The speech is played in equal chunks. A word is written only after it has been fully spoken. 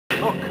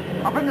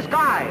Up in the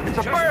sky. It's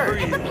a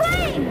bird. It's a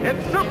plane.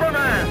 It's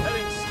Superman.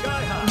 Heading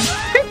sky high.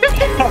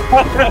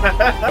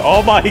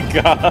 Oh my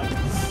god.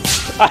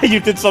 You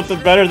did something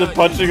better than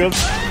punching him.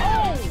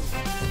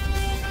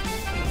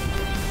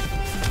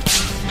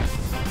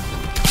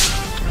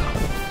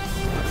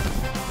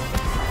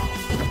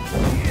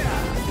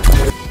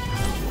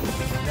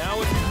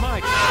 Now it's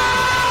my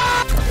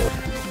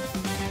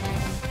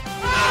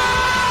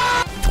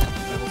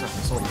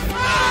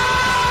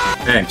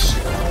Thanks.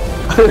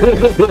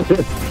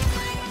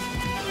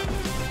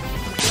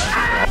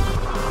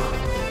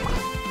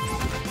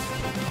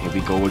 Here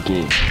we go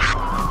again.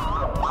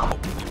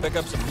 pick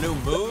up some new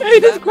moves. Hey,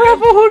 this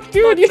grapple hook,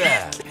 dude! Fuck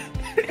that.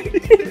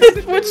 He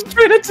just went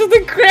straight into the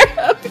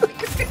ground!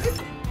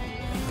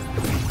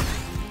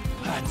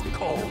 That's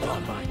cold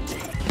on my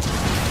teeth.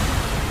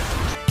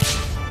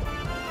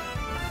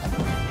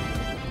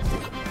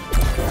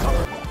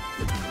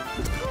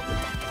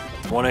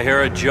 Want to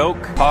hear a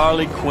joke?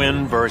 Harley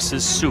Quinn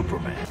versus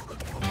Superman.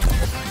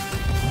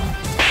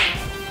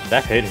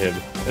 That hit him,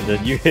 and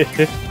then you hit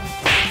him.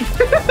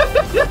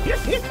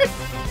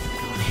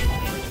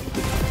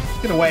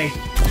 Get away.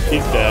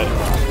 He's dead.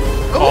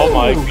 Oh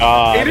my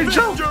god. He didn't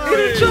jump! He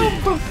didn't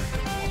jump!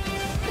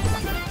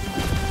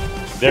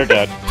 They're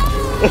dead.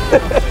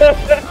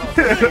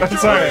 I'm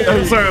sorry,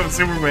 I'm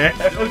Superman.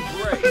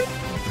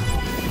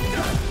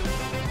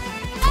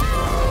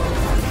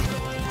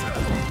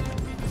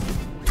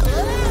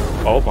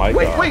 Oh my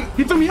god. Wait,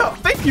 he threw me up.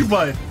 Thank you,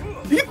 bud.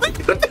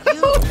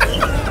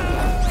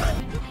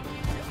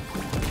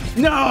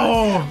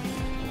 No!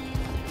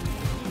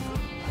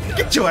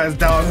 Get your ass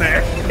down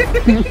there.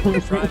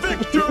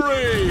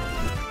 Victory!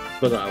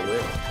 But I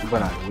will.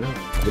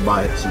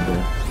 Goodbye,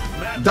 Superman.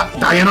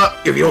 Diana,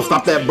 if you don't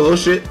stop that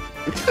bullshit.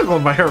 Go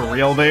by her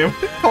real name.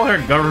 Call her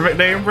government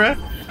name, bruh.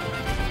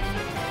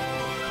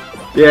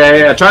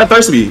 Yeah. Try to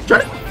thirst me.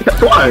 Come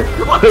on.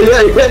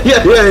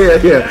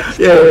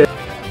 Yeah.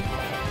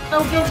 No,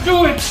 don't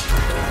do it!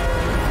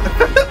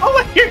 Oh,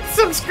 I hear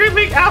some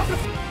screaming out!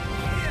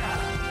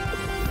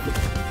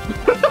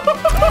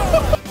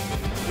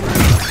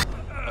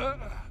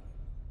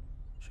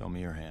 Show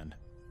me your hand.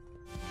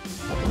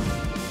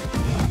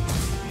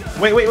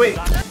 Wait.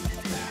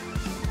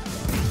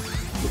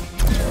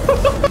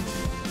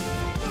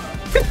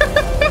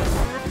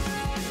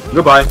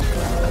 Goodbye.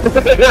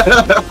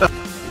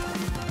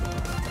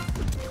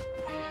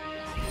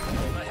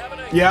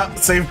 Yeah,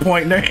 save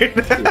point, nerd.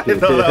 I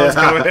didn't know that was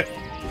coming.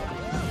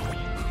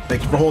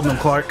 Thank you for holding him,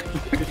 Clark.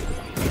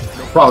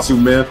 Proud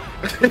Superman.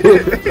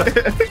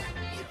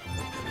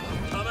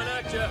 Coming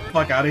at ya.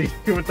 Fuck out of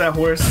here with that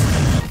horse.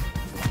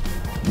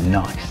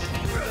 Nice.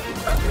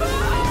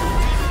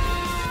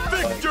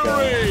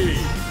 Victory!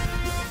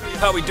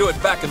 How we do it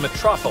back in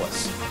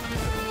Metropolis.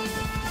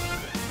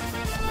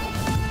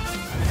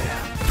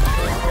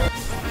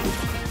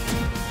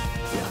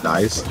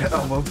 Nice. I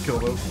almost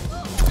killed him.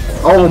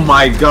 Oh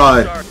my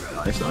god.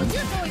 Nice done.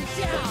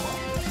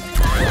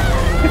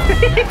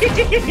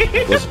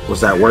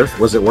 Was that worth?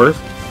 Was it worth?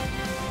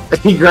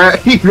 He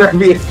grabbed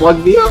me and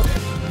plugged me up.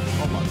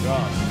 Oh my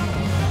god.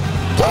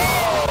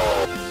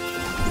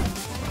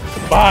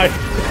 Bye!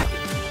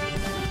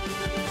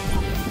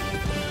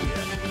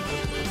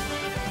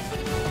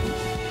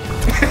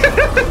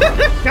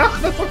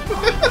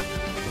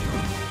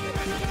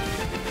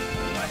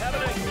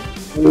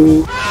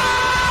 Ooh.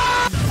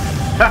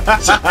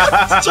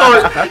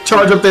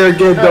 Charge up there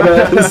again,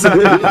 dumbass.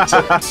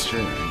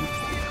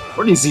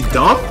 What is he,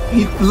 dumb?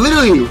 He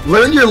literally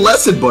learned your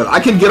lesson, bud.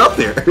 I can get up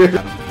there.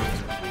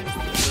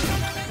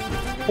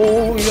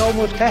 Oh, you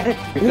almost had it.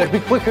 You gotta be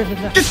quicker than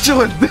that. Get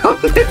your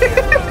down there.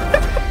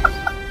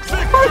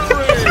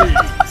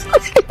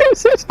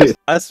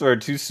 I swear,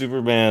 two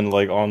Superman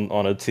like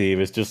on a team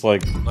is just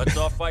like Let's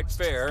all fight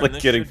fair. and like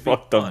this getting should be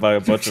fucked up fun. by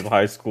a bunch of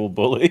high school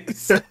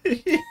bullies. Where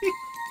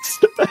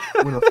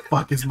the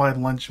fuck is my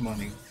lunch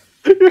money?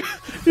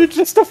 You're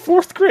just a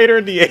 4th grader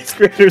and the 8th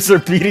graders are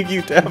beating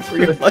you down for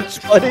your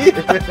lunch money.